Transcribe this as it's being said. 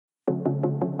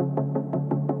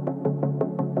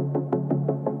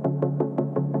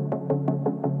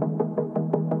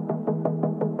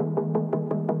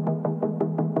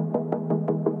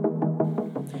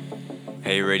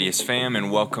Hey, Radius fam,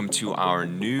 and welcome to our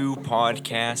new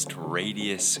podcast,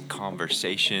 Radius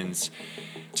Conversations.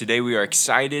 Today, we are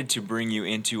excited to bring you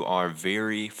into our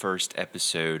very first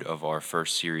episode of our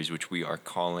first series, which we are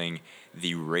calling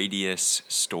The Radius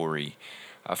Story.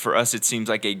 For us, it seems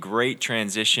like a great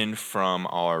transition from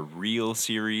our real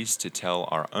series to tell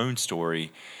our own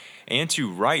story and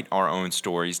to write our own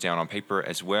stories down on paper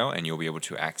as well. And you'll be able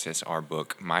to access our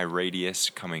book, My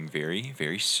Radius, coming very,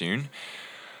 very soon.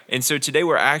 And so today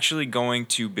we're actually going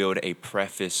to build a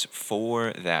preface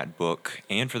for that book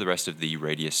and for the rest of the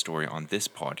Radius story on this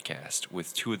podcast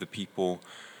with two of the people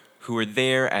who were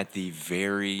there at the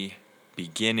very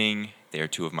beginning. They are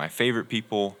two of my favorite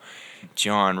people,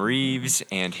 John Reeves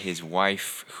and his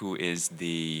wife, who is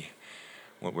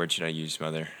what word should I use,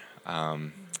 Mother?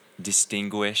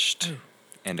 Distinguished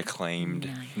and acclaimed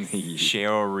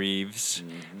Cheryl Reeves.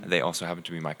 They also happen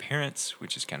to be my parents,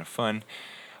 which is kind of fun.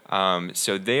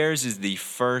 So theirs is the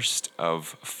first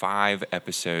of 5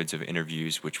 episodes of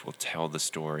interviews which will tell the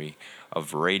story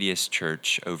of Radius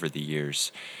Church over the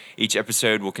years. Each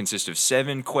episode will consist of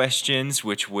 7 questions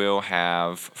which will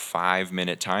have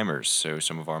 5-minute timers. So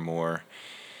some of our more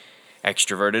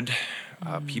extroverted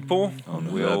people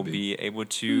will be able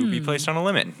to be placed on a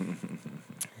limit.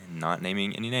 Not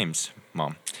naming any names,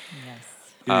 Mom. Yes.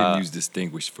 You didn't use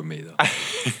distinguished for me, though. I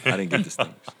didn't get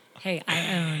distinguished. Hey,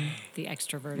 I own the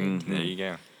extroverted. There you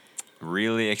go.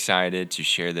 Really excited to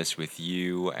share this with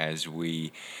you as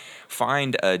we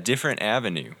find a different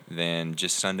avenue than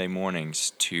just Sunday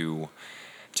mornings to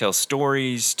tell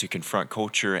stories, to confront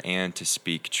culture, and to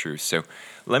speak truth. So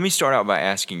let me start out by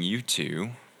asking you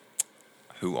two,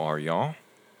 who are y'all?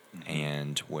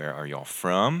 And where are y'all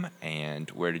from? And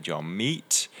where did y'all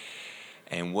meet?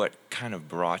 And what kind of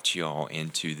brought y'all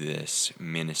into this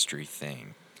ministry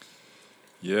thing?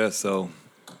 Yeah, so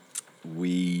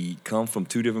we come from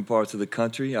 2 different parts of the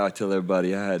country. I tell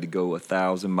everybody I had to go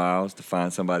 1,000 miles to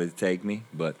find somebody to take me,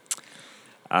 but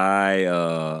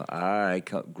I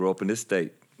grew up in this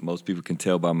state. Most people can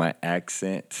tell by my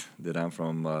accent that I'm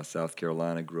from South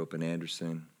Carolina. Grew up in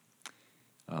Anderson.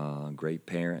 Great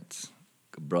parents,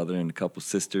 a brother and a couple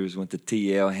sisters. Went to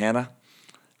T.L. Hanna,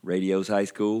 Radios High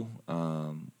School.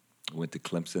 Went to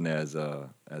Clemson as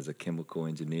a chemical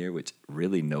engineer, which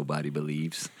really nobody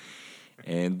believes.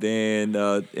 And then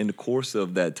in the course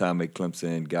of that time at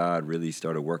Clemson, God really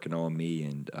started working on me,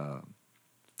 and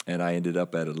I ended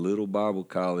up at a little Bible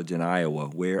college in Iowa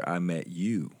where I met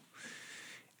you.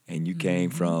 And you came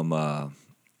from,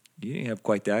 you didn't have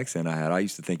quite the accent I had. I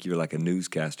used to think you were like a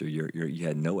newscaster. You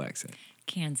had no accent.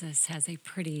 Kansas has a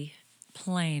pretty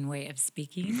plain way of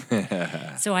speaking.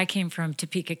 So I came from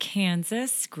Topeka,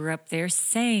 Kansas, grew up there,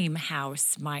 same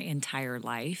house my entire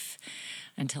life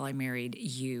until I married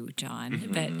you, John.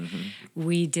 But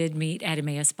we did meet at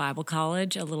Emmaus Bible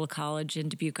College, a little college in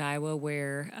Dubuque, Iowa,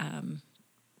 where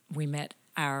we met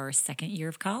our second year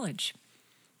of college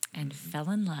and fell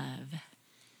in love.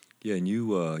 Yeah, and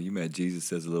you met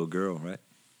Jesus as a little girl, right?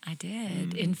 I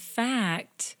did. In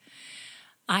fact,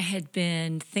 I had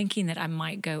been thinking that I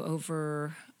might go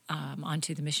over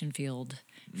onto the mission field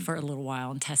for a little while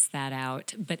and test that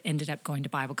out, but ended up going to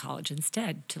Bible college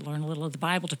instead to learn a little of the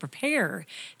Bible to prepare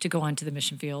to go onto the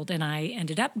mission field. And I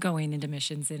ended up going into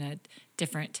missions in a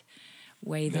different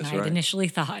way than I had initially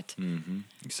thought. Mm-hmm.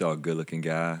 You saw a good-looking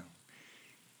guy,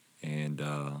 and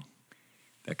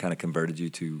that kind of converted you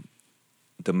to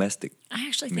domestic. I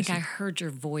actually think I heard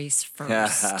your voice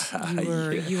first.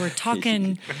 You were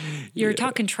talking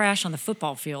talking trash on the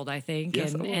football field, I think,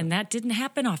 Yes, and that didn't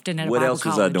happen often at a What Bible else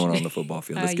college. was I doing on the football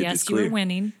field? Let's get yes, this clear. you were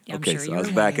winning. I'm Okay, sure so you I were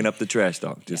was backing winning. up the trash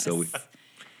talk, just so we. Yes.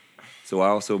 So I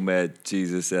also met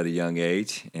Jesus at a young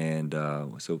age, and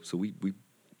so we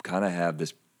kind of have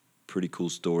this pretty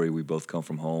cool story. We both come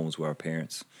from homes where our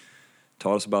parents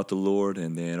taught us about the Lord,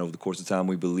 and then over the course of time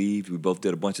we believed. We both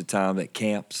did a bunch of time at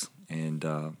camps, and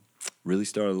really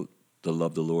started to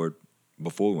love the Lord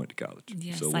before we went to college.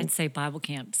 Yes, So I'd say Bible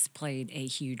camps played a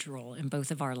huge role in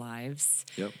both of our lives.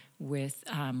 Yep. With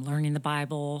learning the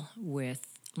Bible, with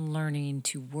learning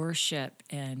to worship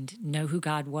and know who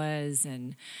God was,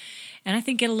 and I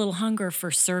think get a little hunger for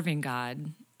serving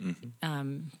God,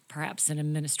 perhaps in a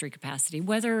ministry capacity,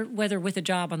 whether with a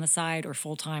job on the side or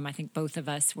full time. I think both of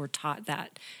us were taught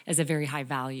that as a very high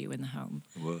value in the home.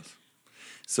 It was.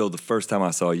 So the first time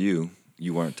I saw you,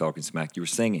 you weren't talking smack. You were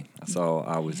singing.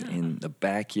 I was in the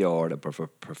backyard of a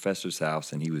professor's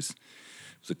house, and it was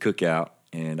a cookout,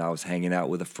 and I was hanging out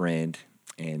with a friend,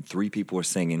 and 3 people were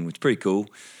singing, which is pretty cool.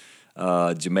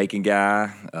 Jamaican guy,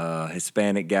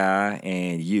 Hispanic guy,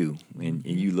 and you. And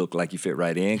you look like you fit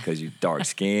right in because you're dark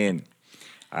skinned.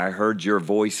 I heard your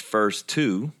voice first,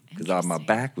 too. because my Interesting.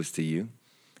 back was to you.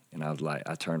 And I was like,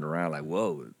 I turned around like,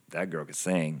 whoa, that girl could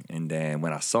sing. And then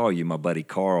when I saw you, my buddy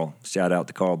Carl, shout out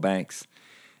to Carl Banks,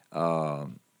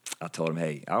 I told him,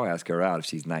 hey, I'll ask her out if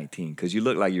she's 19. Because you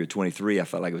look like you were 23. I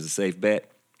felt like it was a safe bet.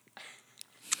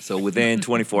 So within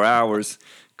 24 hours,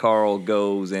 Carl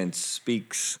goes and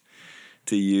speaks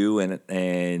to you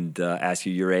and asks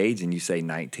you your age, and you say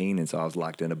 19. And so I was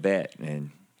locked in a bet.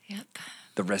 And Yep.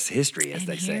 the rest is history, as And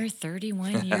they here, say.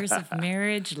 31 years of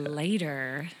marriage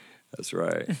later. That's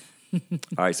right. All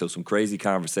right, so some crazy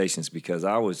conversations because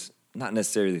I was not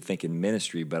necessarily thinking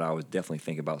ministry, but I was definitely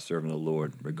thinking about serving the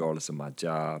Lord regardless of my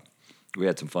job. We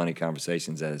had some funny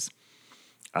conversations as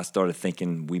I started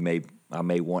thinking I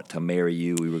may want to marry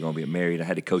you. We were going to get married. I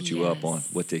had to coach you up on Yes.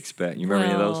 what to expect. You remember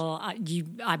any of those?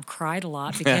 Well, I've cried a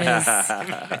lot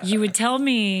because you would tell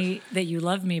me that you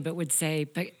love me, but would say,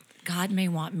 but God may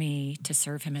want me to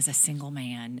serve him as a single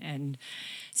man. And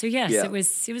so, yes, Yeah. it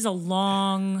was a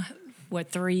long,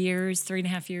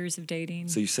 3.5 years of dating.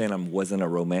 So you're saying I wasn't a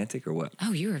romantic or what?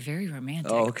 Oh, you were very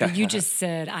romantic. Oh, okay. But you just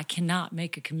said, I cannot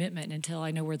make a commitment until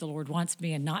I know where the Lord wants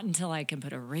me and not until I can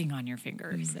put a ring on your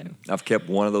finger. So, I've kept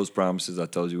one of those promises. I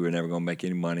told you we were never going to make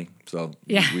any money. So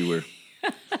Yeah. we were.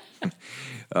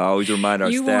 I always remind our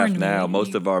You staff warned now, me.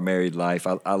 most of our married life,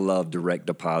 I love direct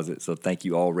deposit. So thank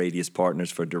you all Radius partners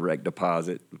for direct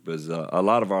deposit because a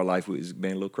lot of our life has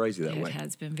been a little crazy that it way.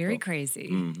 has been very crazy.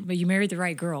 But you married the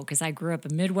right girl because I grew up a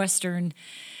Midwestern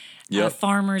Yep.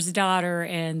 farmer's daughter,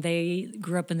 and they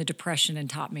grew up in the Depression and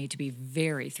taught me to be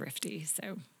very thrifty.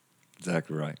 So,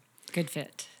 Exactly right. good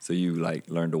fit. So you like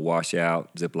learned to wash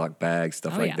out Ziploc bags,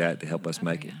 stuff Oh, like yeah. that to help us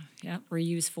make it. Yeah,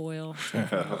 reuse foil.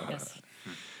 Yes.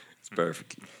 It's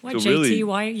perfect. What, So JT, really,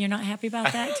 why you're not happy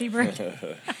about that, T-Bird?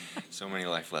 So many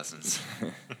life lessons.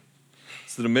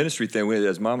 so the ministry thing,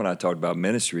 as Mom and I talked about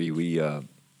ministry, we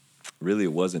really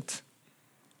it wasn't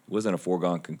a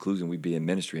foregone conclusion we'd be in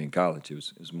ministry in college. It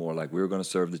was more like we were going to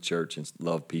serve the church and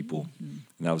love people, and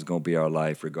that was going to be our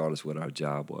life regardless of what our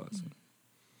job was.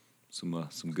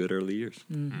 Some good early years.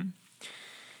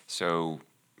 So,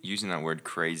 using that word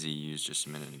crazy you used just a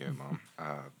minute ago, Mom,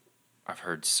 I've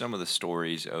heard some of the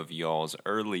stories of y'all's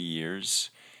early years,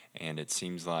 and it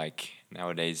seems like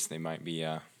nowadays they might be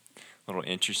a little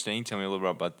interesting. Tell me a little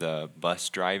bit about the bus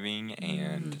driving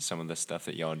and some of the stuff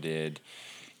that y'all did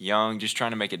young, just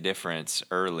trying to make a difference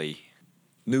early.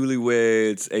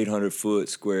 Newlyweds, 800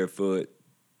 square foot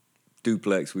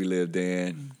duplex we lived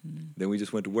in. Then we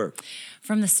just went to work.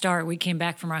 From the start, we came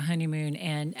back from our honeymoon,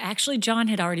 and actually, John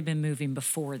had already been moving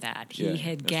before that. He Yeah,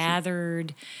 had that's true.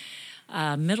 gathered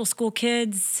middle school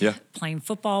kids, Yeah. playing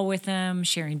football with them,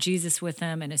 sharing Jesus with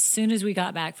them. And as soon as we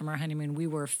got back from our honeymoon, we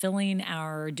were filling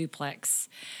our duplex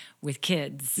with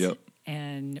kids. Yep.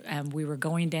 And you were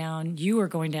going down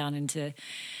into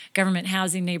government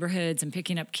housing neighborhoods and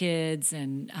picking up kids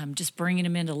and just bringing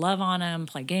them in to love on them,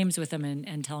 play games with them,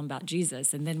 and tell them about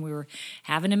Jesus. And then we were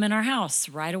having them in our house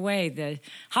right away. The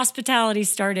hospitality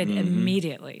started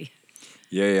immediately.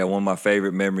 Yeah. One of my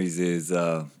favorite memories is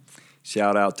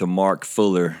shout out to Mark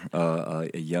Fuller, a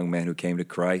young man who came to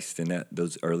Christ in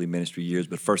those early ministry years.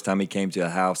 But first time he came to a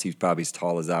house, he was probably as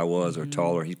tall as I was or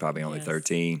taller. He's probably only Yes.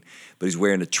 13. But he's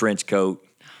wearing a trench coat.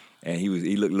 And he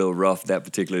looked a little rough that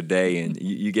particular day. And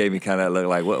you gave me kind of that look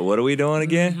like, what are we doing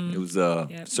again? It was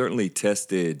Yep. certainly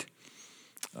tested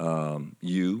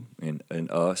you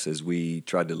and us as we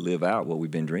tried to live out what we've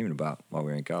been dreaming about while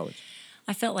we were in college.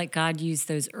 I felt like God used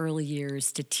those early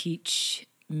years to teach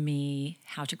me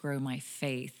how to grow my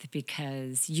faith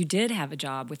because you did have a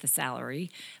job with a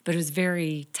salary, but it was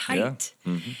very tight.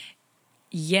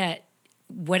 Yet,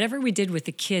 whatever we did with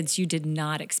the kids, you did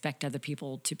not expect other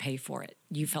people to pay for it.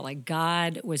 You felt like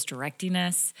God was directing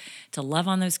us to love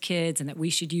on those kids and that we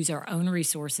should use our own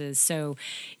resources. So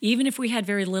even if we had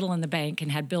very little in the bank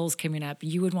and had bills coming up,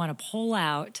 you would want to pull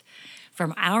out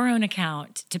from our own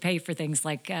account to pay for things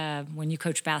like when you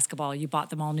coach basketball, you bought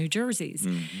them all new jerseys.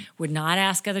 Would not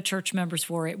ask other church members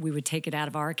for it. We would take it out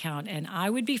of our account. And I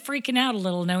would be freaking out a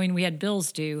little knowing we had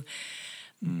bills due.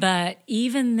 But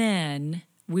even then,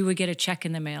 we would get a check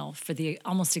in the mail for the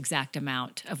almost exact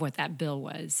amount of what that bill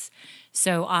was.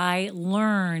 So I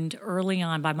learned early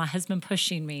on by my husband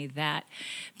pushing me that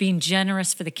being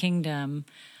generous for the kingdom,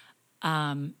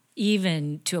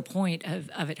 even to a point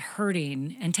of it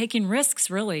hurting and taking risks,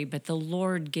 really, but the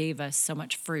Lord gave us so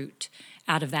much fruit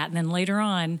out of that. And then later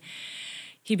on,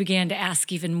 he began to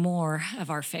ask even more of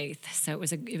our faith. So it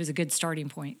was a good starting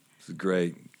point. It's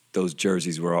great. those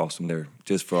jerseys were awesome. They're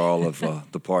just for all of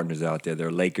the partners out there.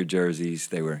 They're Laker jerseys.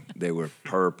 They were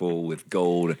purple with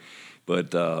gold,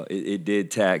 but it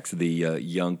did tax the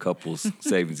young couples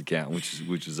savings account,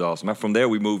 which was awesome. And from there,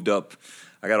 we moved up.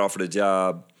 I got offered a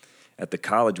job at the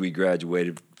college we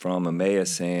graduated from,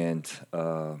 Emmaus, and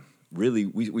really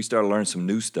we started learning some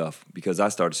new stuff because I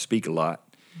started to speak a lot.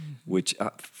 Which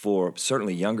for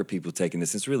certainly younger people taking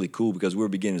this, it's really cool because we're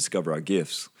beginning to discover our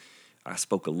gifts. I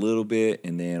spoke a little bit,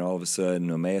 and then all of a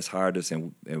sudden, Emmaus hired us,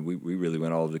 and we really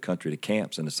went all over the country to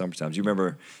camps in the summertime. You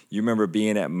remember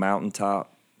being at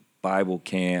Mountaintop Bible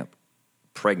Camp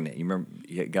pregnant? You remember?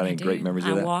 You got any great memories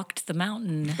of that? I walked the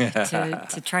mountain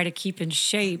to try to keep in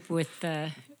shape with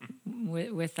I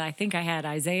think I had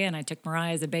Isaiah, and I took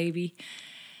Mariah as a baby,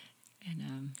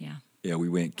 and yeah. Yeah, we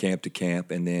went camp to camp,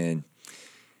 and then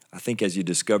I think as you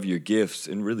discover your gifts,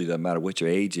 and really doesn't matter what your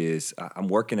age is, I'm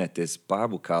working at this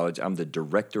Bible college. I'm the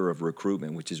director of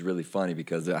recruitment, which is really funny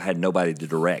because I had nobody to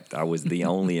direct. I was the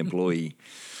only employee.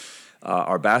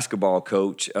 Our basketball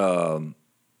coach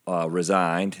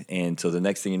resigned, and so the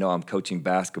next thing you know, I'm coaching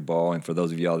basketball. And for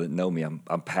those of y'all that know me,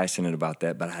 I'm passionate about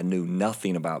that, but I knew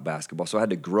nothing about basketball. So I had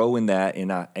to grow in that,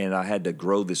 and I had to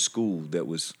grow the school that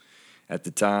was, at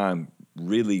the time,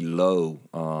 really low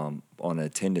on an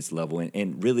attendance level,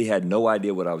 and really had no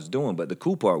idea what I was doing. But the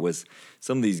cool part was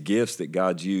some of these gifts that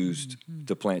God's used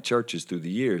to plant churches through the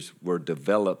years were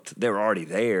developed. They were already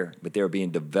there, but they were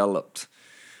being developed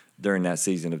during that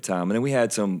season of time. And then we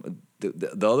had some,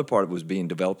 the other part that was being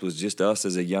developed was just us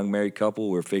as a young married couple.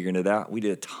 We were figuring it out. We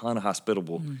did a ton of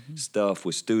hospitable stuff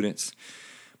with students.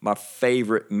 My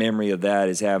favorite memory of that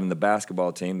is having the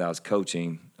basketball team that I was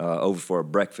coaching over for a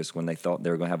breakfast when they thought they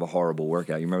were going to have a horrible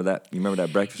workout. You remember that? You remember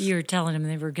that breakfast? You were telling them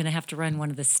they were going to have to run one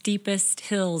of the steepest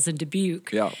hills in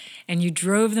Dubuque. Yeah. And you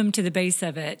drove them to the base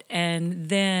of it and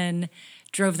then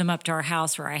drove them up to our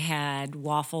house where I had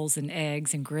waffles and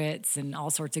eggs and grits and all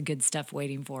sorts of good stuff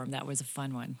waiting for them. That was a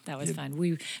fun one. That was fun.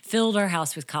 We filled our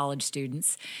house with college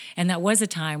students, and that was a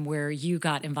time where you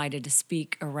got invited to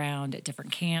speak around at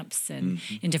different camps and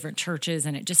in different churches,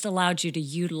 and it just allowed you to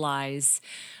utilize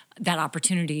that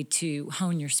opportunity to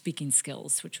hone your speaking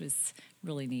skills, which was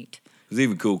really neat. It was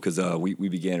even cool because we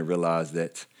began to realize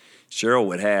that Cheryl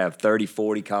would have 30,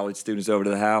 40 college students over to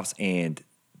the house and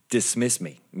dismiss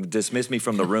me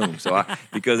from the room. So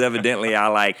because evidently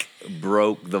I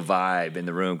broke the vibe in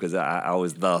the room because I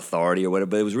was the authority or whatever.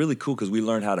 But it was really cool because we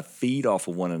learned how to feed off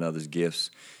of one another's gifts.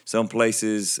 Some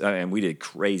places, and we did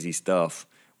crazy stuff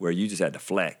where you just had to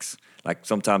flex. Like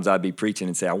sometimes I'd be preaching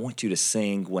and say, I want you to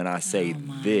sing when I say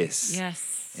this.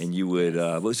 Yes. And you would,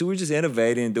 so we're just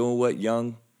innovating and doing what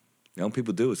young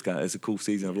people do. It's a cool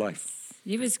season of life.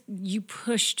 You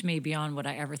pushed me beyond what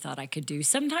I ever thought I could do.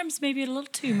 Sometimes maybe a little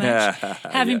too much.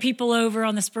 Having people over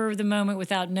on the spur of the moment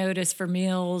without notice for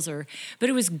meals, but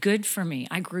it was good for me.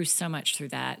 I grew so much through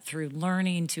that, through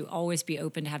learning to always be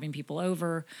open to having people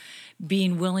over,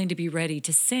 being willing to be ready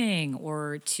to sing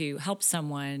or to help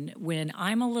someone when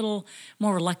I'm a little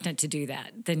more reluctant to do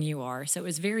that than you are. So it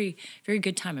was very, very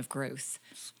good time of growth.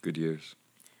 Good years.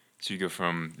 So you go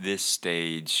from this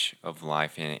stage of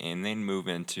life and then move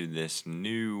into this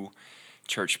new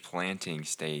church planting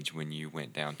stage when you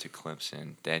went down to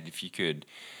Clemson. Dad, if you could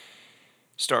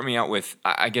start me out with,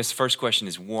 I guess the first question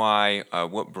is why,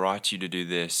 what brought you to do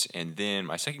this? And then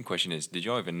my second question is, did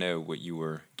y'all even know what you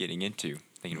were getting into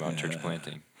thinking about church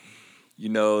planting?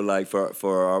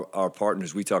 For our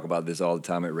partners, we talk about this all the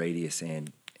time at Radius,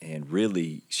 and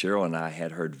really, Cheryl and I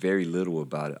had heard very little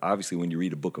about it. Obviously, when you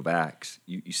read the book of Acts,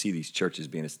 you see these churches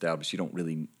being established. You don't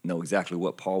really know exactly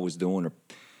what Paul was doing or,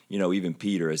 even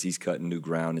Peter as he's cutting new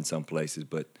ground in some places.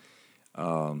 But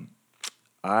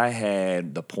I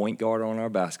had the point guard on our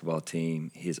basketball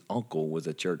team. His uncle was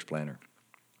a church planter,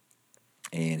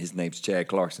 and his name's Chad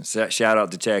Clarkson. Shout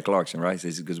out to Chad Clarkson, right?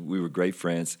 Because we were great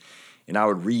friends. And I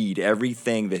would read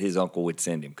everything that his uncle would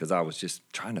send him because I was just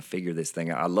trying to figure this thing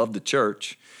out. I love the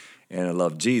church and I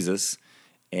love Jesus,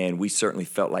 and we certainly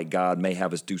felt like God may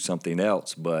have us do something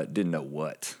else, but didn't know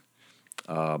what.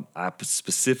 I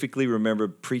specifically remember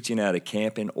preaching at a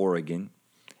camp in Oregon,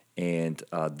 and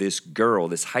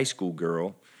this high school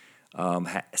girl,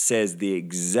 says the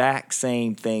exact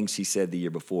same thing she said the year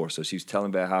before. So she was telling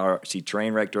about how she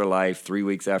train wrecked her life 3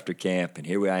 weeks after camp, and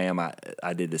here I am.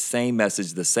 I did the same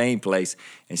message, the same place,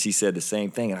 and she said the same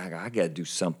thing. And I got to do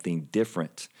something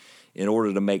different. In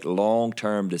order to make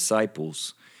long-term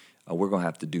disciples, we're going to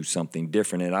have to do something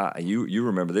different. And you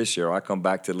remember this year, I come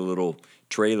back to the little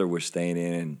trailer we're staying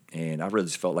in, and I really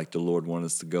just felt like the Lord wanted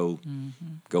us to go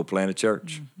plant a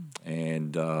church.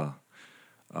 And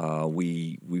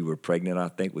we were pregnant, I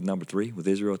think, with number 3, with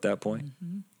Israel at that point.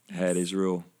 Had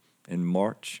Israel in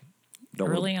March.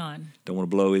 Early on. Don't want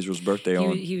to blow Israel's birthday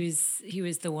on. He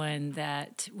was the one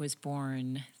that was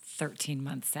born 13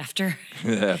 months after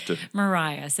After.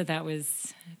 Mariah. So that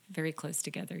was very close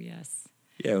together, yes.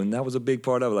 Yeah, and that was a big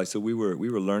part of it. Like, so we were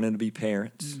learning to be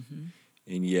parents,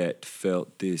 and yet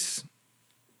felt this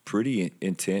pretty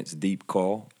intense, deep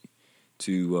call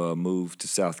to move to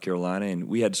South Carolina, and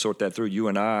we had to sort that through. You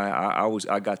and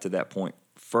I got to that point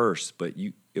first, but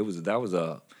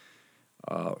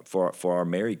for our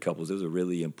married couples, it was a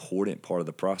really important part of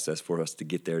the process for us to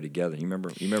get there together. You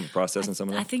remember processing some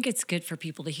of that? I think it's good for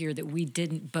people to hear that we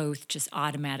didn't both just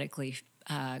automatically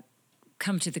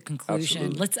come to the conclusion,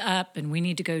 Absolutely. let's up and we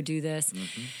need to go do this.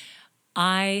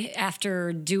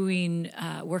 After doing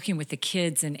working with the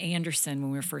kids in Anderson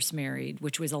when we were first married,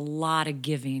 which was a lot of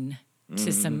giving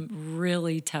to some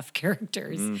really tough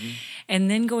characters.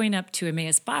 And then going up to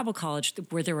Emmaus Bible College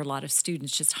where there were a lot of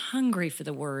students just hungry for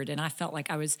the word. And I felt like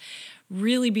I was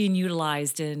really being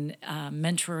utilized in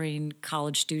mentoring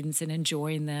college students and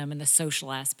enjoying them and the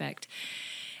social aspect.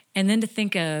 And then to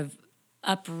think of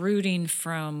uprooting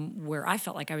from where I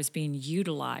felt like I was being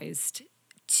utilized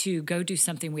to go do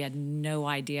something we had no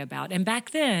idea about. And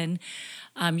back then,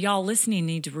 y'all listening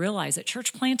need to realize that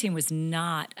church planting was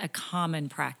not a common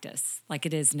practice like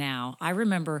it is now. I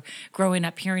remember growing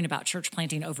up hearing about church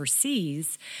planting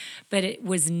overseas, but it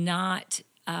was not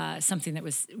something that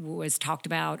was talked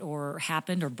about or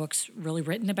happened or books really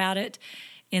written about it.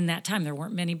 In that time, there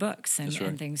weren't many books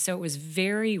and things. So it was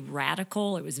very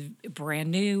radical. It was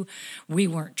brand new. We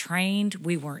weren't trained.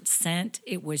 We weren't sent.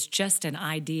 It was just an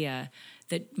idea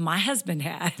that my husband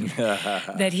had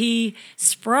that he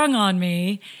sprung on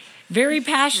me very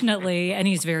passionately, and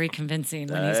he's very convincing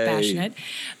when he's passionate.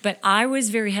 But I was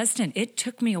very hesitant. It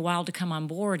took me a while to come on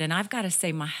board, and I've got to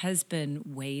say my husband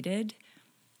waited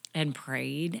and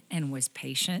prayed and was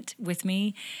patient with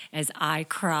me as I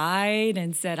cried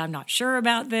and said, I'm not sure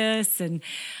about this. And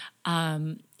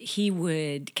he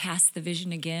would cast the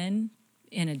vision again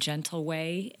in a gentle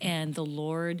way, and the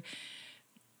Lord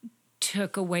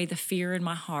took away the fear in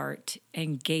my heart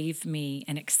and gave me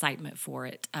an excitement for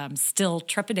it. Still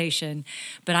trepidation,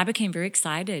 but I became very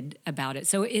excited about it.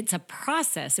 So it's a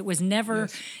process. It was never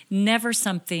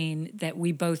something that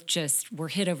we both just were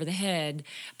hit over the head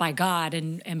by God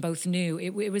and both knew.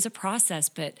 It was a process,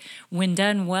 but when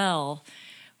done well,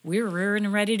 we were rearing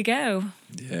and ready to go.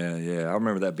 Yeah. I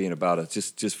remember that being about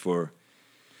just for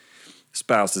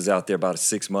spouses out there, about a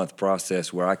 6-month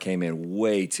process where I came in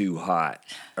way too hot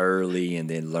early and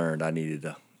then learned I needed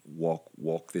to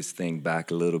walk this thing back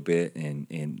a little bit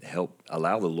and help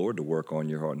allow the Lord to work on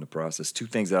your heart in the process. 2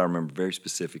 things that I remember very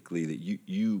specifically that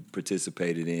you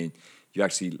participated in. You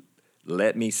actually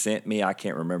sent me. I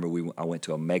can't remember. I went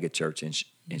to a mega church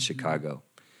in Chicago.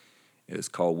 It was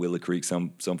called Willow Creek.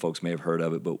 Some folks may have heard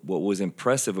of it, but what was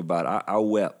impressive about it, I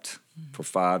wept for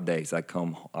 5 days. I'd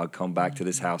come back to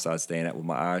this house I was staying at with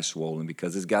my eyes swollen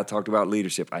because this guy talked about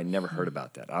leadership. I never heard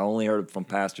about that. I only heard it from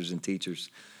pastors and teachers,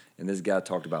 and this guy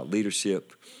talked about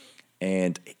leadership,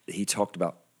 and he talked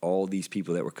about all these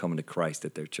people that were coming to Christ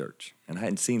at their church. And I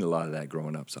hadn't seen a lot of that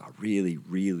growing up, so I really,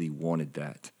 really wanted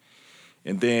that.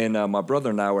 And then my brother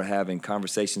and I were having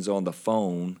conversations on the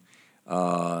phone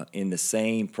in the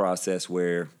same process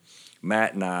where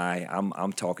Matt and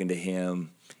I'm talking to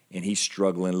him, and he's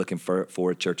struggling, looking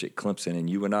for a church at Clemson. And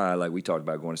you and I, like we talked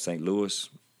about going to St. Louis,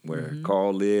 where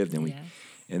Carl lived,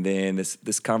 and then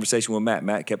this conversation with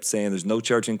Matt kept saying, "There's no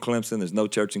church in Clemson. There's no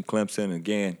church in Clemson." And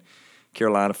again,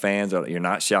 Carolina fans, you're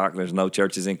not shocked. There's no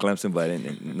churches in Clemson, but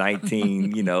in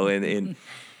 19, in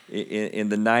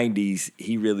the 90s,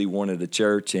 he really wanted a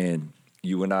church, and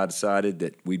you and I decided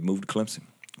that we'd move to Clemson,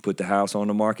 put the house on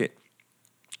the market.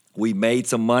 We made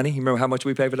some money. You remember how much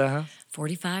we paid for that house?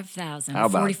 $45,000, How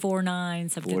about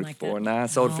 $44,900, something like that. $44,900,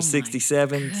 sold it for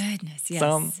 $67,000. Goodness, yes,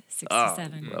 Some.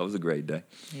 $67,000. That was a great day.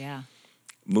 Yeah.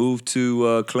 Moved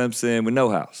to Clemson with no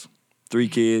house, 3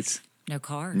 kids, No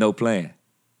car. no plan.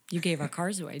 You gave our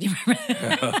cars away. Do you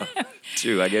remember?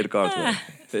 True, I gave the cars away.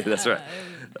 That's right.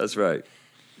 That's right.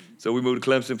 So we moved to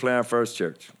Clemson, plant our first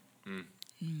church.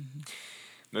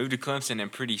 Moved to Clemson, and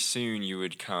pretty soon you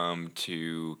would come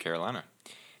to Carolina.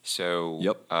 So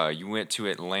you went to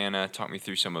Atlanta. Talk me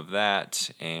through some of that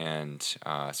and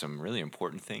some really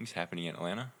important things happening in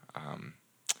Atlanta.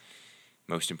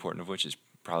 Most important of which is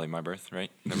probably my birth,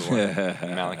 right? Number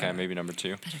 1. Malachi, maybe number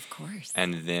 2. But of course.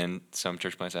 And then some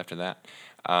church plants after that.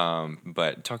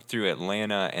 But talk through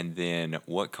Atlanta, and then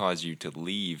what caused you to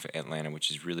leave Atlanta,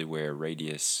 which is really where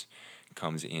Radius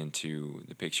comes into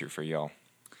the picture for y'all.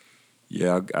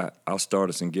 Yeah, I'll start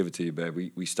us and give it to you,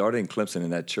 babe. We started in Clemson,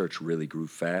 and that church really grew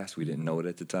fast. We didn't know it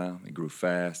at the time. It grew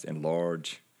fast and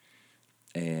large,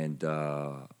 and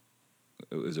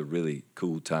it was a really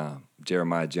cool time.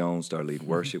 Jeremiah Jones started leading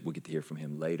worship. We'll get to hear from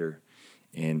him later.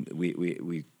 And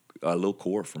we a little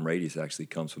core from Radius actually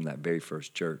comes from that very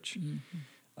first church.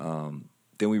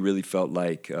 Then we really felt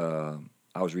like I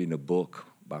was reading a book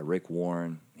by Rick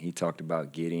Warren. He talked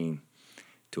about getting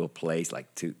to a place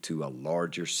like to a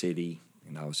larger city,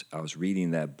 and I was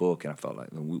reading that book, and I felt like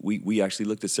we actually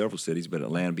looked at several cities, but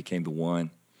Atlanta became the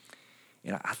one.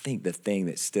 And I think the thing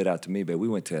that stood out to me, but we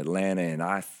went to Atlanta, and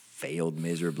I failed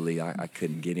miserably. I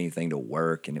couldn't get anything to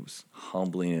work, and it was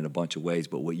humbling in a bunch of ways.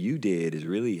 But what you did is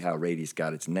really how Radius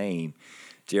got its name.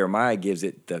 Jeremiah gives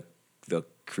it the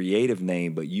creative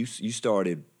name, but you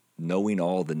started knowing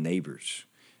all the neighbors.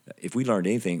 If we learned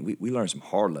anything, we learned some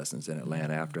hard lessons in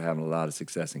Atlanta after having a lot of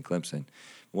success in Clemson.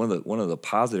 One of the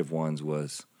positive ones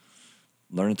was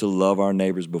learning to love our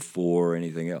neighbors before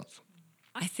anything else.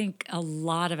 I think a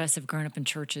lot of us have grown up in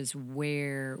churches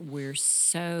where we're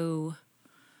so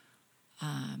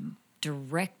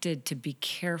directed to be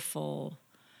careful,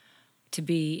 to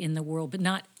be in the world, but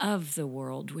not of the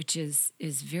world, which is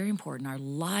very important. Our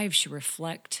lives should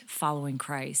reflect following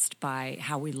Christ by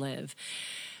how we live.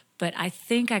 But I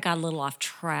think I got a little off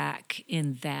track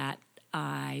in that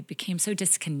I became so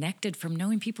disconnected from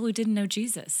knowing people who didn't know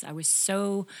Jesus. I was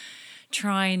so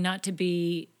trying not to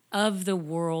be of the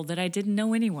world that I didn't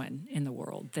know anyone in the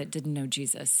world that didn't know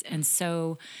Jesus. And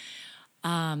so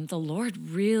the Lord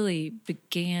really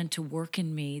began to work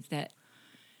in me that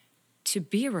to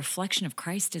be a reflection of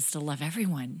Christ is to love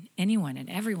everyone, anyone and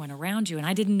everyone around you. And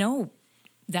I didn't know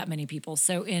that many people.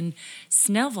 So in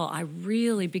Snellville, I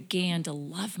really began to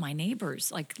love my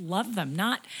neighbors, like love them,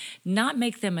 not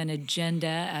make them an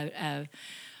agenda.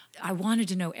 I wanted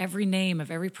to know every name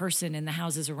of every person in the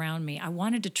houses around me. I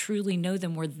wanted to truly know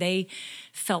them where they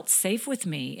felt safe with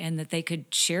me and that they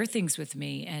could share things with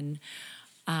me. And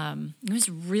it was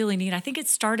really neat. I think it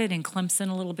started in Clemson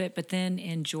a little bit, but then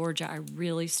in Georgia, I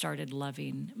really started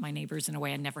loving my neighbors in a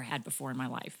way I never had before in my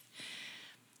life.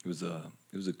 It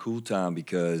was a cool time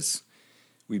because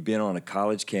we'd been on a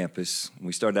college campus.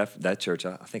 We started that church.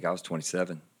 I think I was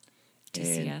 27.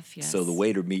 TCF, yes. So the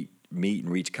way to meet and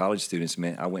reach college students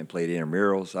meant I went and played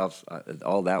intramurals.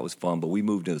 All that was fun. But we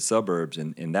moved to the suburbs,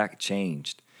 and that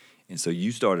changed. And so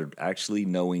you started actually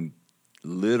knowing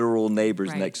literal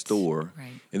neighbors next door.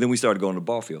 Right. And then we started going to the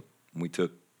ball field. And we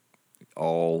took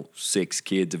all 6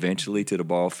 kids eventually to the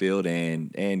ball field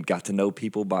and got to know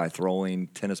people by throwing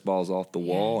tennis balls off the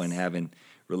wall and having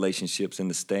relationships in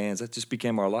the stands. That just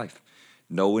became our life,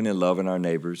 knowing and loving our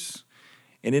neighbors.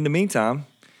 And in the meantime,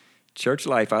 church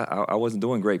life, I wasn't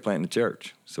doing great planting the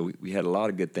church. So we had a lot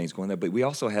of good things going there. But we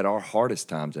also had our hardest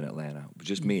times in Atlanta,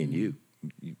 just me and you.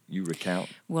 You recount.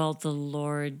 Well, the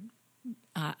Lord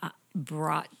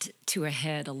brought to a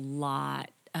head a lot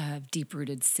of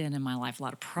deep-rooted sin in my life, a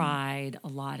lot of pride, a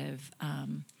lot of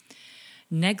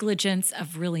negligence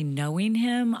of really knowing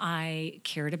him. I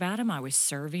cared about him. I was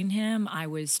serving him. I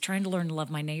was trying to learn to love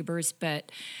my neighbors,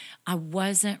 but I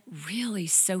wasn't really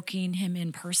soaking him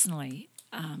in personally.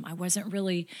 I wasn't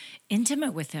really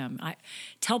intimate with him. I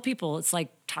tell people it's like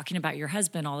talking about your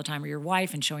husband all the time or your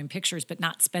wife and showing pictures, but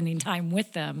not spending time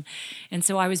with them. And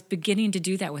so I was beginning to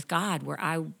do that with God, where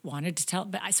I wanted to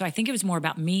tell. So I think it was more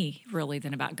about me, really,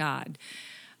 than about God.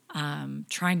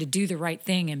 Trying to do the right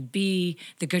thing and be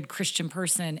the good Christian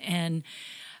person. And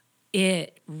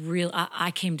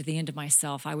I came to the end of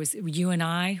myself. You and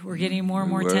I were getting more and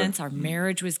more tense. Our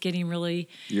marriage was getting really...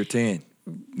 You're 10.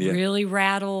 Yeah. Really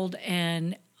rattled,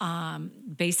 and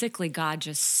basically God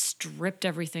just stripped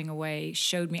everything away,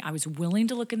 showed me I was willing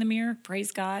to look in the mirror,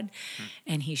 praise God,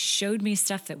 and he showed me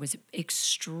stuff that was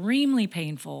extremely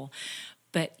painful,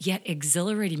 but yet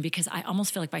exhilarating, because I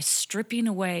almost feel like by stripping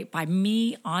away, by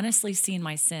me honestly seeing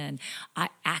my sin, I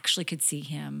actually could see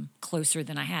him closer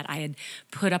than I had. I had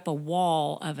put up a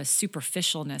wall of a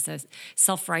superficialness, a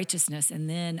self-righteousness, and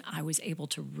then I was able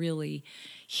to really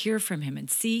hear from him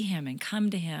and see him and come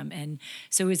to him. And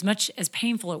so as much as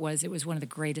painful it was one of the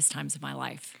greatest times of my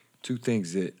life. 2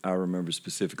 things that I remember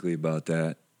specifically about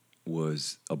that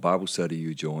was a Bible study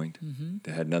you joined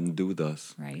that had nothing to do with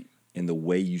us. Right. And the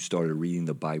way you started reading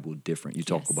the Bible different. You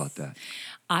talk about that.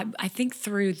 I think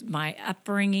through my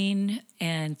upbringing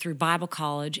and through Bible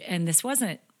college, and this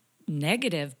wasn't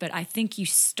negative, but I think you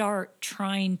start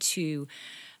trying to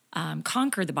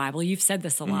conquer the Bible. You've said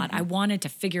this a lot. I wanted to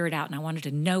figure it out, and I wanted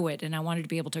to know it, and I wanted to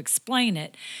be able to explain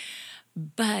it.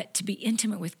 But to be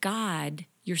intimate with God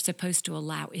you're supposed to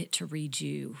allow it to read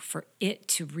you, for it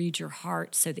to read your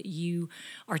heart so that you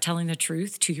are telling the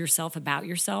truth to yourself about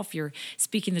yourself. You're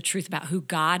speaking the truth about who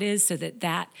God is so that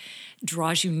that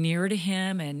draws you nearer to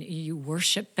him and you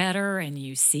worship better and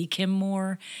you seek him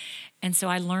more. And so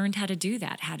I learned how to do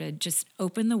that, how to just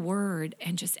open the word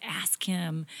and just ask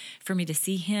him for me to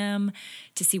see him,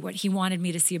 to see what he wanted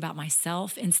me to see about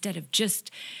myself instead of just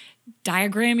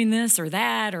diagramming this or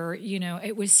that, or,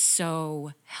 it was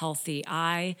so healthy.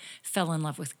 I fell in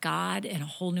love with God in a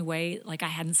whole new way, like I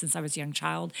hadn't since I was a young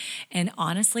child. And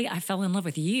honestly, I fell in love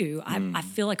with you. I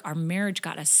feel like our marriage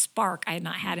got a spark I had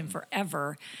not had in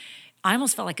forever. I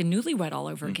almost felt like a newlywed all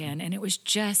over again. And it was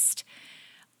just,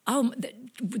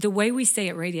 the way we say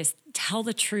at Radius, tell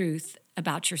the truth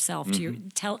about yourself.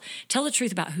 Tell the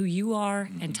truth about who you are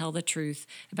and tell the truth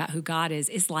about who God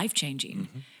is life-changing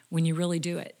when you really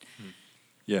do it.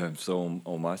 Yeah, so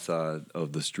on my side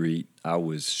of the street, I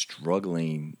was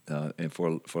struggling, and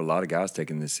for a lot of guys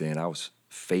taking this in, I was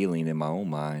failing in my own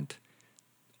mind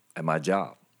at my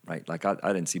job, right? Like I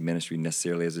didn't see ministry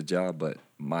necessarily as a job, but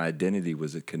my identity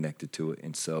was connected to it,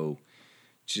 and so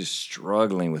just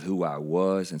struggling with who I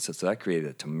was, and so that created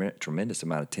a tremendous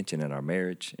amount of tension in our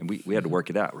marriage, and we had to work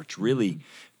it out, which really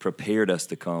prepared us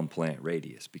to come plant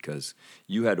Radius, because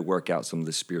you had to work out some of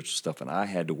the spiritual stuff, and I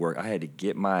had to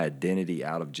get my identity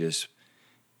out of just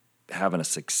having a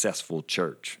successful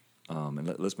church,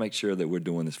 and let's make sure that we're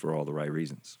doing this for all the right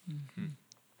reasons. Mm-hmm.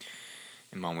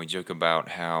 And Mom, we joke about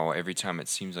how every time it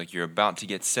seems like you're about to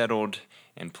get settled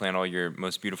and plant all your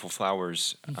most beautiful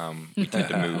flowers, we tend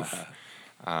to move.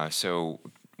 So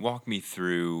walk me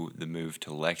through the move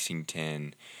to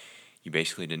Lexington. You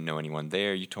basically didn't know anyone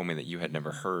there. You told me that you had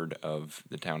never heard of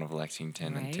the town of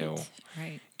Lexington until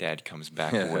Dad comes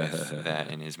back with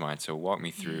that in his mind. So walk me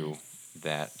through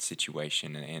that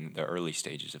situation and the early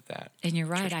stages of that. And you're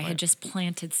right. I had just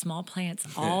planted small plants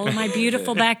all in my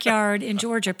beautiful backyard in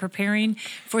Georgia, preparing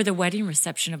for the wedding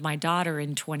reception of my daughter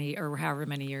in 20 or however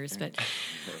many years. But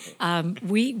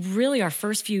we really, our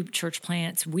first few church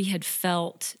plants, we had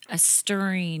felt a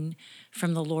stirring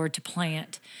from the Lord to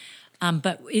plant.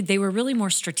 But they were really more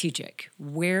strategic.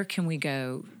 Where can we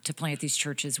go to plant these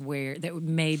churches where that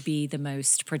may be the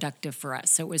most productive for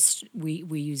us? So it was we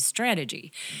used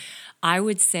strategy. I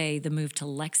would say the move to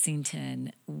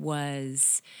Lexington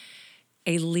was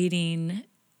a leading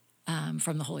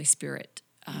from the Holy Spirit.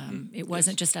 It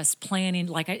wasn't just us planning.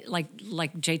 Like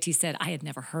JT said, I had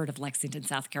never heard of Lexington,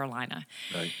 South Carolina.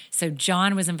 Right. So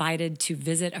John was invited to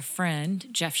visit a friend,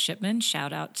 Jeff Shipman.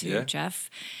 Shout out to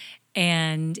Jeff.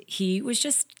 And he was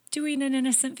just doing an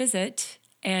innocent visit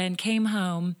and came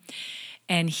home,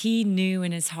 and he knew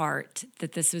in his heart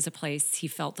that this was a place he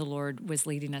felt the Lord was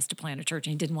leading us to plant a church,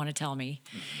 and he didn't want to tell me.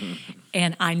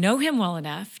 And I know him well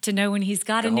enough to know when he's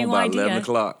got a new idea. 11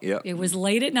 o'clock, yep. It was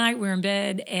late at night, we were in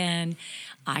bed, and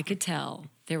I could tell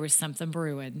there was something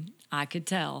brewing. I could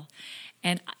tell.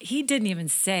 And he didn't even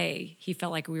say he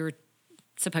felt like we were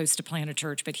supposed to plant a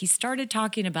church, but he started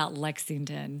talking about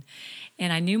Lexington,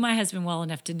 and I knew my husband well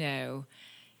enough to know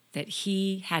that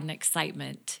he had an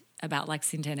excitement about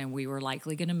Lexington, and we were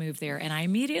likely going to move there. And I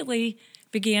immediately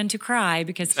began to cry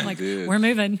because I'm like, we're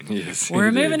moving. Yes,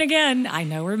 we're moving again. I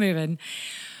know we're moving.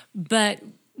 But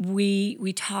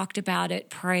we talked about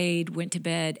it, prayed, went to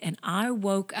bed, and I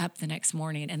woke up the next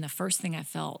morning, and the first thing I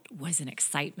felt was an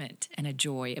excitement and a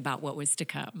joy about what was to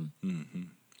come. Mm-hmm.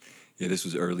 Yeah, this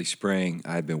was early spring.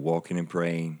 I had been walking and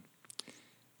praying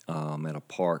at a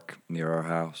park near our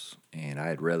house, and I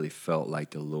had really felt like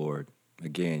the Lord.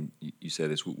 Again, you said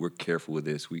this, we're careful with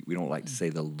this. We don't like to say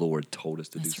the Lord told us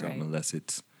to do something unless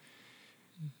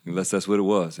that's what it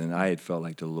was. And I had felt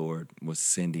like the Lord was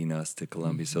sending us to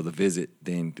Columbia. So the visit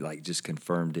then just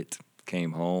confirmed it,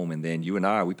 came home, and then you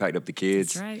and we packed up the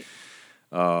kids. That's right.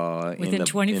 Within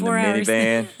 24 hours.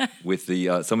 minivan with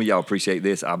the some of y'all appreciate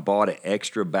this. I bought an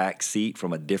extra back seat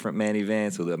from a different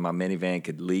minivan so that my minivan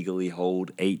could legally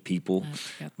hold 8 people.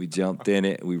 Yep. We jumped in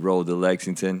it. We rode to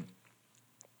Lexington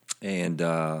and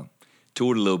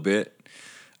toured a little bit.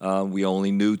 We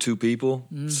only knew 2 people,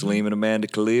 Salim and Amanda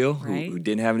Khalil, who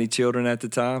didn't have any children at the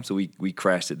time. So we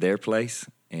crashed at their place,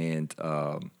 and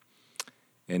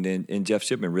then Jeff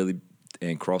Shipman really.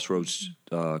 And Crossroads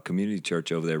Community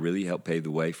Church over there really helped pave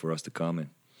the way for us to come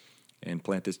and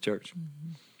plant this church.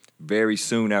 Mm-hmm. Very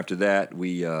soon after that,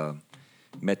 we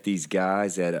met these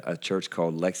guys at a church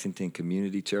called Lexington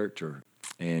Community Church,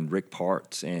 and Rick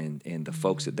Parts and the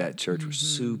folks at that church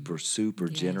were super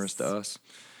generous to us.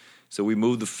 So we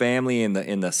moved the family in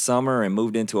the summer and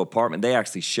moved into an apartment. They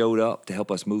actually showed up to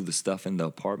help us move the stuff in the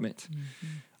apartment,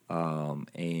 and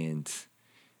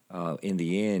in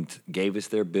the end, gave us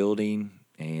their building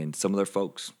and some of their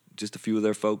folks, just a few of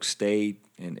their folks stayed,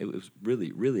 and it was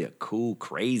really, really a cool,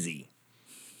 crazy,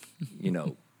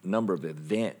 number of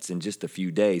events in just a few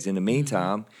days. In the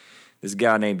meantime, this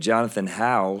guy named Jonathan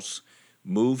Howes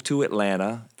moved to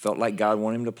Atlanta, felt like God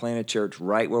wanted him to plant a church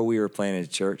right where we were planting a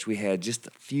church. We had just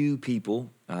a few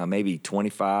people, maybe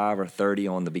 25 or 30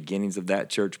 on the beginnings of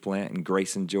that church plant in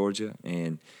Grayson, Georgia.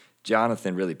 And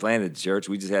Jonathan really planted the church.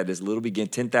 We just had this little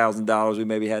 $10,000 we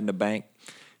maybe had in the bank.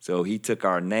 So he took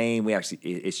our name.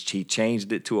 He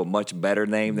changed it to a much better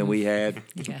name than we had.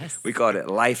 Yes. We called it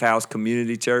Lifehouse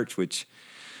Community Church, which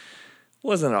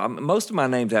most of my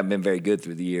names haven't been very good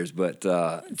through the years, but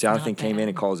Jonathan came in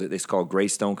and calls it. It's called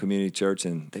Greystone Community Church,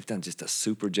 and they've done just a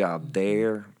super job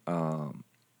there,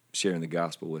 sharing the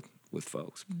gospel with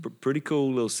folks. Pretty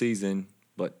cool little season,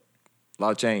 but a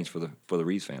lot of change for the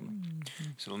Reeves family.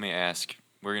 So let me ask.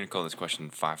 We're going to call this question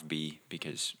 5B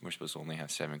because we're supposed to only have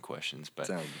 7 questions. But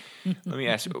let me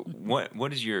ask,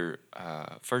 what is your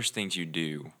first things you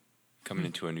do coming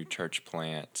into a new church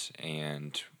plant,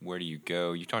 and where do you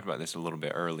go? You talked about this a little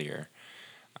bit earlier,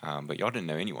 but y'all didn't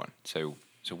know anyone. So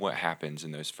what happens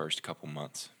in those first couple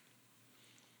months?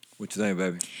 What you think,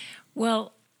 baby?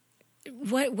 Well,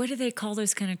 what do they call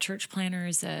those kind of church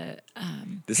planners?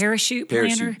 Parachute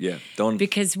planner? Yeah.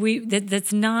 Because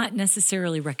that's not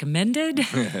necessarily recommended.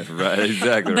 Right,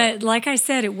 exactly. But like I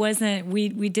said, it wasn't,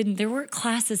 there weren't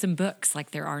classes and books like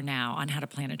there are now on how to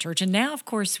plant a church. And now, of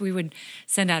course, we would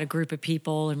send out a group of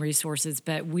people and resources,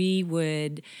 but we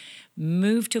would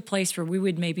move to a place where we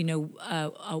would maybe know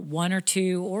one or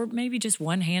two, or maybe just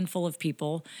one handful of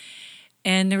people.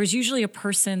 And there was usually a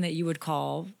person that you would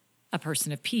call a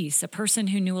person of peace, a person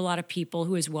who knew a lot of people,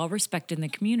 who was well respected in the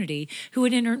community, who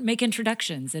would make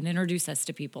introductions and introduce us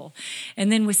to people. And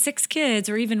then with 6 kids,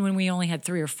 or even when we only had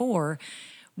 3 or 4,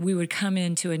 we would come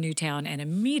into a new town, and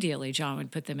immediately John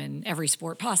would put them in every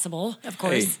sport possible, of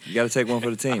course. Hey, you got to take one for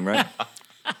the team, right?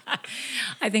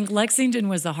 I think Lexington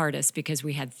was the hardest because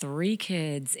we had 3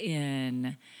 kids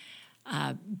in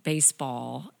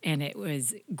baseball, and it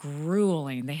was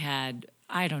grueling. They had,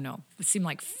 I don't know, it seemed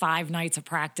like 5 nights of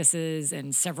practices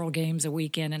and several games a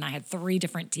weekend, and I had 3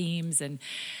 different teams, and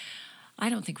I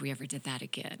don't think we ever did that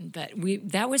again. But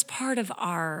that was part of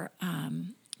our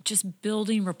just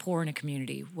building rapport in a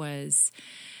community was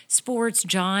sports.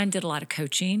 John did a lot of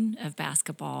coaching of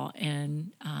basketball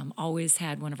and always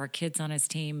had one of our kids on his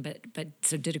team,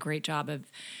 so did a great job of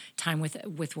time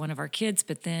with one of our kids,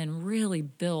 but then really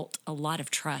built a lot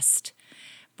of trust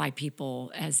by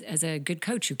people as a good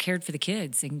coach who cared for the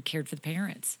kids and cared for the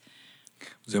parents. It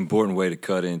was an important way to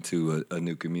cut into a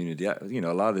new community. A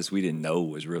lot of this we didn't know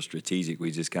was real strategic. We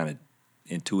just kind of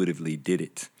intuitively did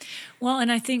it. Well,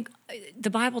 and I think the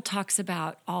Bible talks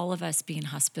about all of us being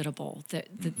hospitable.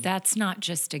 That's not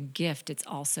just a gift, it's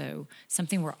also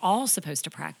something we're all supposed to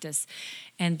practice.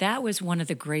 And that was one of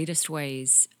the greatest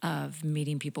ways of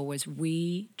meeting people was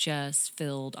we just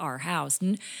filled our house.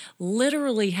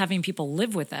 Literally having people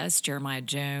live with us, Jeremiah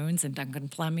Jones and Duncan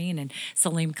Fleming and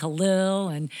Salim Khalil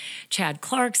and Chad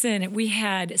Clarkson. And we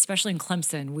had, especially in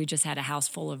Clemson, we just had a house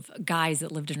full of guys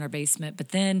that lived in our basement. But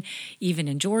then even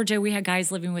in Georgia, we had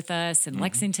guys living with us. In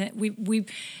Lexington, we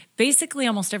basically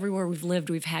almost everywhere we've lived,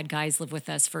 we've had guys live with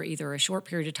us for either a short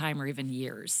period of time or even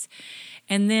years.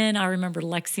 And then I remember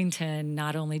Lexington,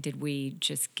 not only did we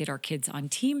just get our kids on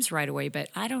teams right away, but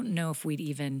I don't know if we'd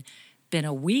even been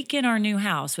a week in our new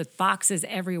house with boxes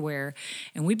everywhere.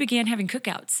 And we began having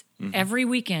cookouts every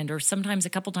weekend or sometimes a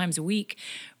couple times a week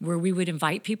where we would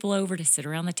invite people over to sit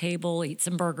around the table, eat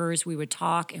some burgers, we would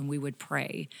talk, and we would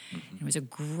pray. It was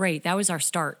that was our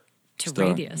start to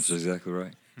Radius. That's exactly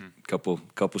right. Couple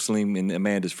Slim and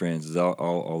Amanda's friends is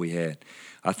all we had.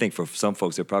 I think for some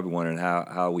folks, they're probably wondering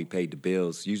how we paid the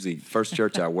bills. Usually, first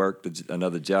church I worked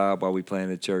another job while we planted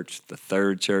the church. The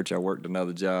third church I worked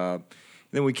another job.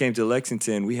 Then we came to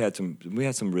Lexington. We had some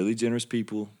really generous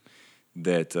people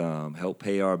that helped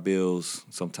pay our bills.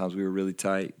 Sometimes we were really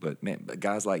tight, but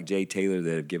guys like Jay Taylor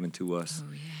that have given to us,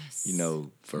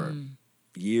 for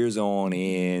years on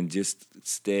end, just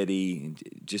steady, and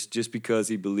just because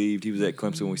he believed. He was at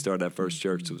Clemson when we started that first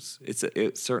church.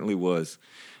 It certainly was.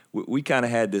 We kind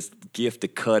of had this gift to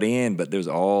cut in, but there's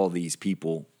all these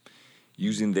people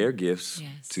using their gifts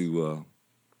to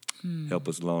help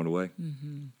us along the way.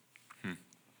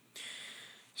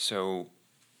 So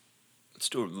let's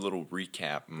do a little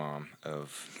recap, Mom,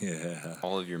 of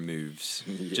all of your moves,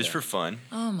 just for fun.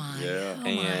 Oh, my. Yeah.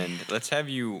 And let's have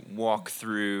you walk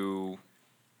through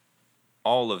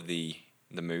all of the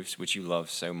moves, which you love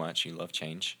so much. You love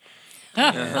change.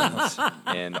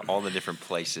 And all the different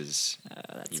places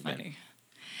That's you've funny.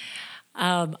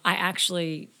 been. I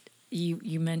actually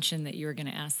You mentioned that you were going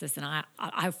to ask this, and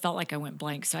I felt like I went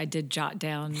blank, so I did jot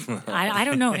down. I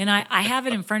don't know, and I have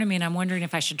it in front of me, and I'm wondering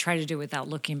if I should try to do it without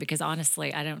looking, because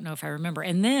honestly, I don't know if I remember.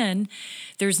 And then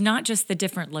there's not just the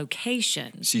different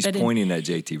locations. She's pointing at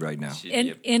JT right now.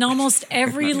 In almost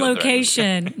every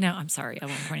location, no, I'm sorry, I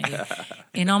won't point at you.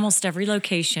 In almost every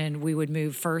location, we would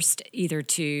move first either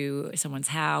to someone's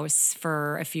house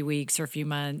for a few weeks or a few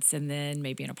months, and then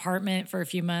maybe an apartment for a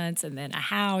few months, and then a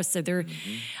house. So there,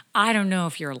 I don't know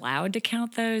if you're allowed to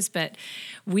count those, but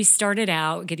we started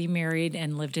out getting married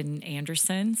and lived in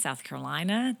Anderson, South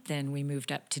Carolina. Then we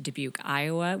moved up to Dubuque,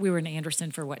 Iowa. We were in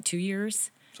Anderson for 2 years?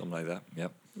 Something like that,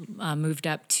 yep. Moved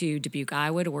up to Dubuque,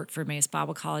 Iowa to work for Emmaus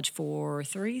Bible College for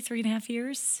three and a half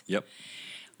years. Yep.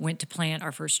 Went to plant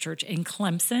our first church in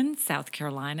Clemson, South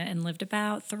Carolina, and lived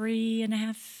about three and a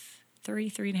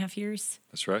half years.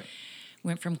 That's right.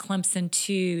 Went from Clemson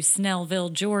to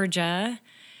Snellville, Georgia,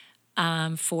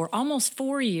 for almost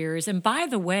 4 years. And by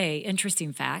the way,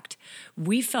 interesting fact,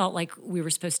 we felt like we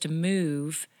were supposed to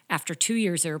move after 2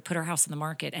 years there, put our house on the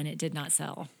market, and it did not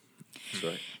sell. That's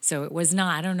right. So it was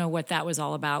not, I don't know what that was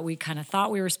all about. We kind of thought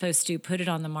we were supposed to put it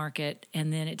on the market,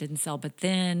 and then it didn't sell. But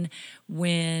then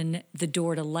when the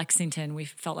door to Lexington, we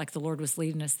felt like the Lord was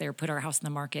leading us there, put our house on the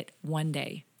market one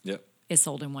day. Yep. It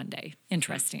sold in one day.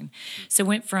 Interesting. So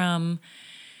went from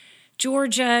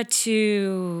Georgia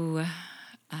to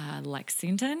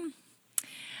Lexington,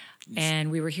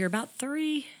 and we were here about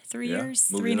three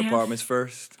years. Moved in apartments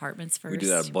first. Apartments first. We do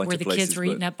that a bunch where of the places, kids were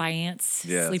eaten up by ants,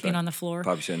 sleeping on the floor.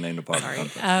 Probably shouldn't name the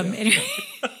apartment. Sorry. Anyway.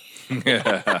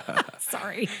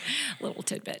 Sorry, little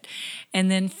tidbit. And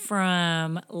then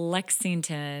from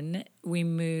Lexington, we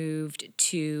moved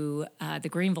to the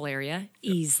Greenville area,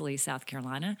 Easley, South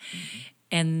Carolina.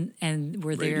 And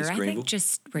we're Radius there, I Greenville? think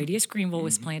just Radius Greenville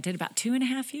was planted about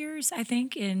 2.5 years, I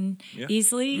think, in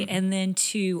Easley. And then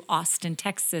to Austin,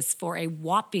 Texas for a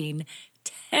whopping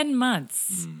 10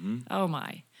 months. Oh,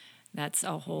 my. That's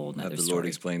a whole nother Have the story. Lord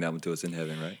explain that one to us in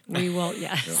heaven, right? We will,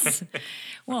 yes.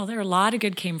 Well, there are a lot of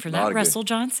good came from that. Russell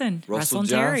Johnson, Russell and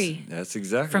Johnson. Terry. That's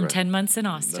exactly from right. 10 months in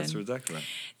Austin. That's exactly right.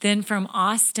 Then from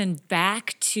Austin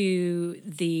back to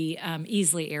the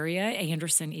Easley area,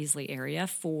 Anderson, Easley area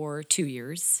for 2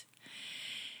 years.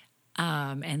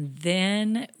 And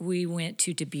then we went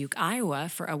to Dubuque, Iowa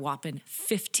for a whopping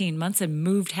 15 months and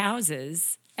moved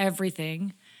houses,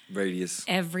 everything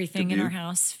Everything in our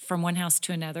house, from one house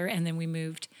to another. And then we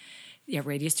moved,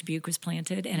 Radius Dubuque was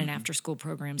planted and an after-school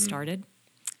program started,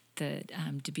 the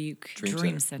Dubuque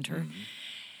Dream Center.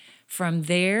 From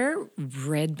there,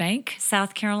 Red Bank,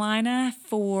 South Carolina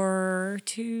for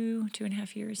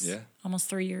 2.5 years, almost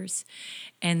 3 years.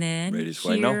 And then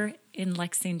here in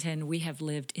Lexington, we have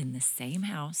lived in the same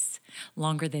house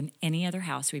longer than any other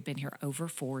house. We've been here over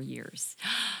 4 years.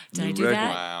 Did I do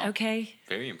that? Wow. Okay.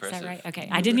 Very impressive. Is that right? Okay.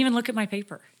 I didn't even look at my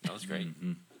paper. That was great.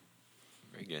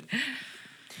 Very good.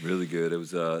 Really good. It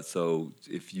was so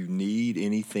if you need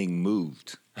anything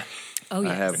moved, Oh,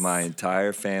 yes. I have my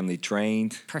entire family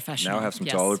trained. Professional. Now I have some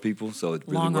yes. taller people, so it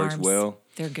really Long works arms. well.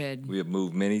 They're good. We have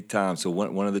moved many times. So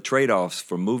one of the trade-offs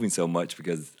for moving so much,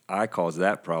 because I cause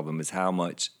that problem, is how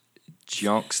much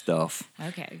junk stuff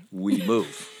Okay. we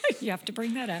move. You have to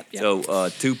bring that up. Yep. So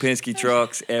 2 Penske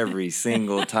trucks every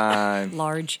single time.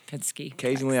 Large Penske.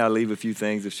 Occasionally I leave a few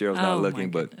things if Cheryl's not looking,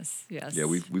 my but goodness. Yes. yeah,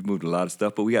 we've moved a lot of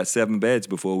stuff. But we got 7 beds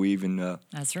before we even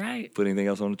That's right. put anything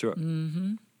else on the truck.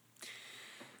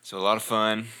 So a lot of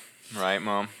fun, right,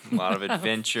 Mom? A lot of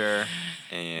adventure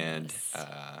and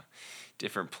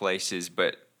different places.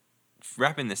 But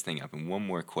wrapping this thing up, and one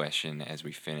more question as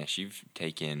we finish. You've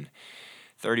taken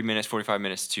 30 minutes, 45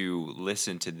 minutes to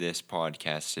listen to this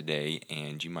podcast today,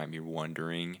 and you might be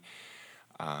wondering,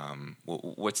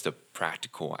 what's the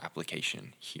practical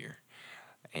application here?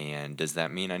 And does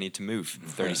that mean I need to move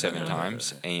 37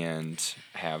 times and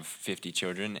have 50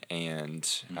 children and,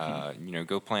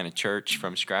 go plant a church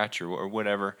from scratch or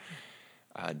whatever?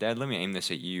 Dad, let me aim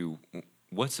this at you.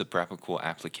 What's the practical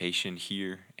application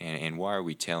here, and why are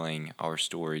we telling our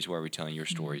stories? Why are we telling your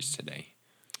stories today?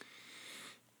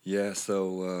 Yeah,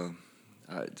 so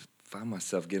I find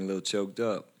myself getting a little choked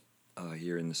up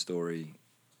hearing the story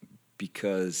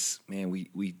because, man,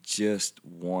 we just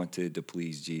wanted to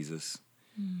please Jesus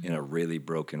in a really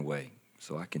broken way.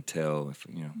 So I can tell if,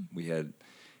 we had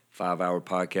 5-hour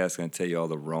podcast, going to tell you all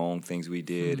the wrong things we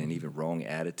did and even wrong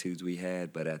attitudes we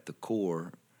had. But at the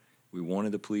core, we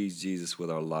wanted to please Jesus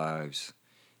with our lives.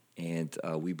 And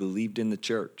we believed in the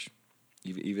church.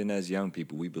 Even as young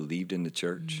people, we believed in the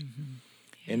church.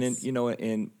 And then,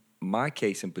 in my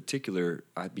case in particular,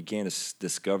 I began to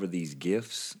discover these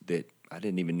gifts that I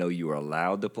didn't even know you were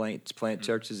allowed to plant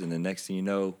churches. And the next thing you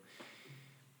know,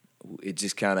 it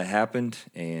just kind of happened,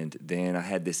 and then I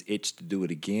had this itch to do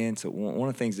it again. So one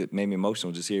of the things that made me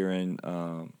emotional just hearing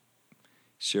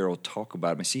Cheryl talk about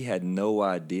it, I mean, she had no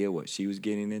idea what she was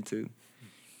getting into,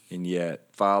 and yet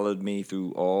followed me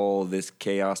through all this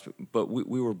chaos. But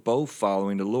we were both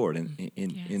following the Lord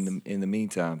in the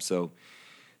meantime. So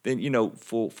then,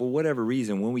 for whatever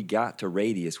reason, when we got to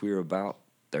Radius, we were about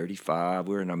 35.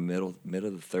 We were in our middle of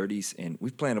the 30s, and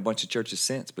we've planted a bunch of churches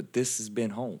since. But this has been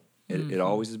home. It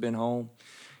always has been home.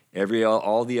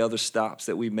 All the other stops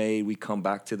that we made, we come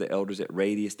back to the elders at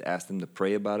Radius to ask them to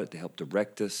pray about it, to help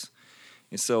direct us.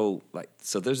 And so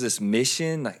there's this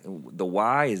mission. The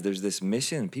why is there's this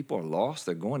mission. People are lost.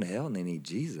 They're going to hell, and they need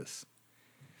Jesus.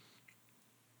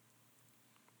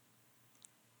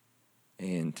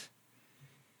 And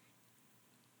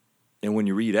when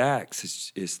you read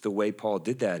Acts, it's the way Paul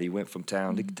did that. He went from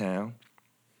town to town.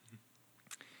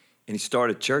 And he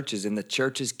started churches, and the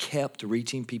churches kept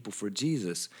reaching people for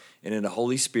Jesus. And then the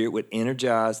Holy Spirit would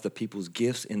energize the people's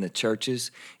gifts in the churches,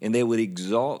 and they would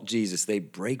exalt Jesus. They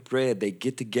break bread, they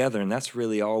get together, and that's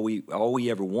really all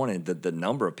we ever wanted. The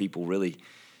number of people really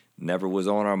never was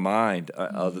on our mind,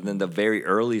 other than the very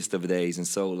earliest of days. And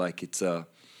so,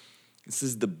 this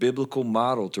is the biblical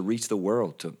model to reach the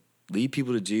world, to lead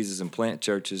people to Jesus and plant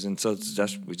churches. And so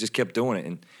we just kept doing it.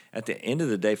 And at the end of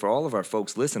the day, for all of our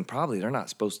folks, listen, probably they're not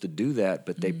supposed to do that,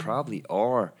 but they probably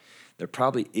are. There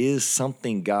probably is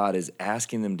something God is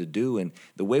asking them to do. And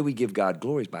the way we give God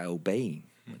glory is by obeying.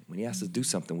 When he asks us to do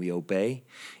something, we obey.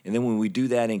 And then when we do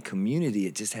that in community,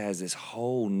 it just has this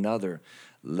whole nother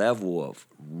level of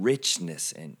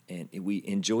richness. And we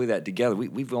enjoy that together.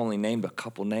 We've only named a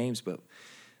couple names, but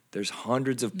there's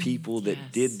hundreds of people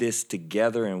that did this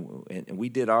together, and we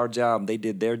did our job, and they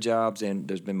did their jobs, and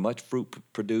there's been much fruit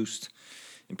produced.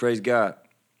 And praise God,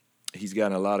 he's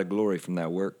gotten a lot of glory from that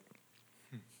work.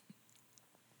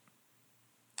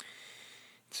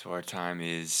 So our time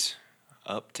is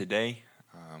up today.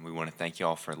 We want to thank you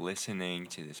all for listening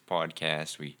to this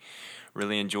podcast. We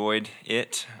really enjoyed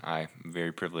it. I'm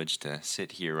very privileged to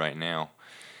sit here right now.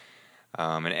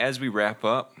 And as we wrap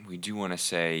up, we do want to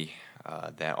say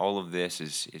that all of this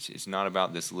is not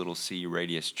about this little C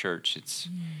Radius church. It's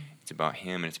about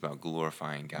him, and it's about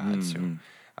glorifying God. So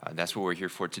that's what we're here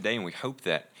for today, and we hope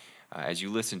that as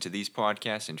you listen to these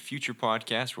podcasts and future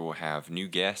podcasts where we'll have new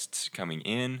guests coming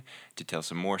in to tell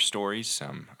some more stories,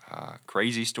 some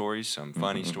crazy stories, some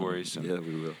funny stories. Yeah,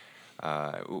 we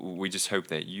will. We just hope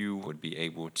that you would be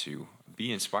able to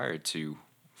be inspired to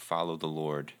follow the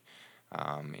Lord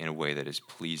in a way that is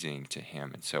pleasing to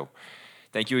him. And so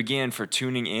thank you again for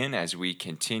tuning in as we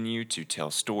continue to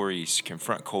tell stories,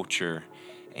 confront culture,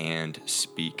 and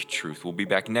speak truth. We'll be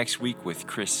back next week with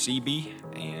Chris Seeby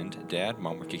and Dad.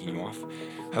 Mom, we're kicking you off.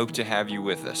 Hope to have you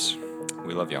with us.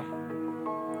 We love y'all.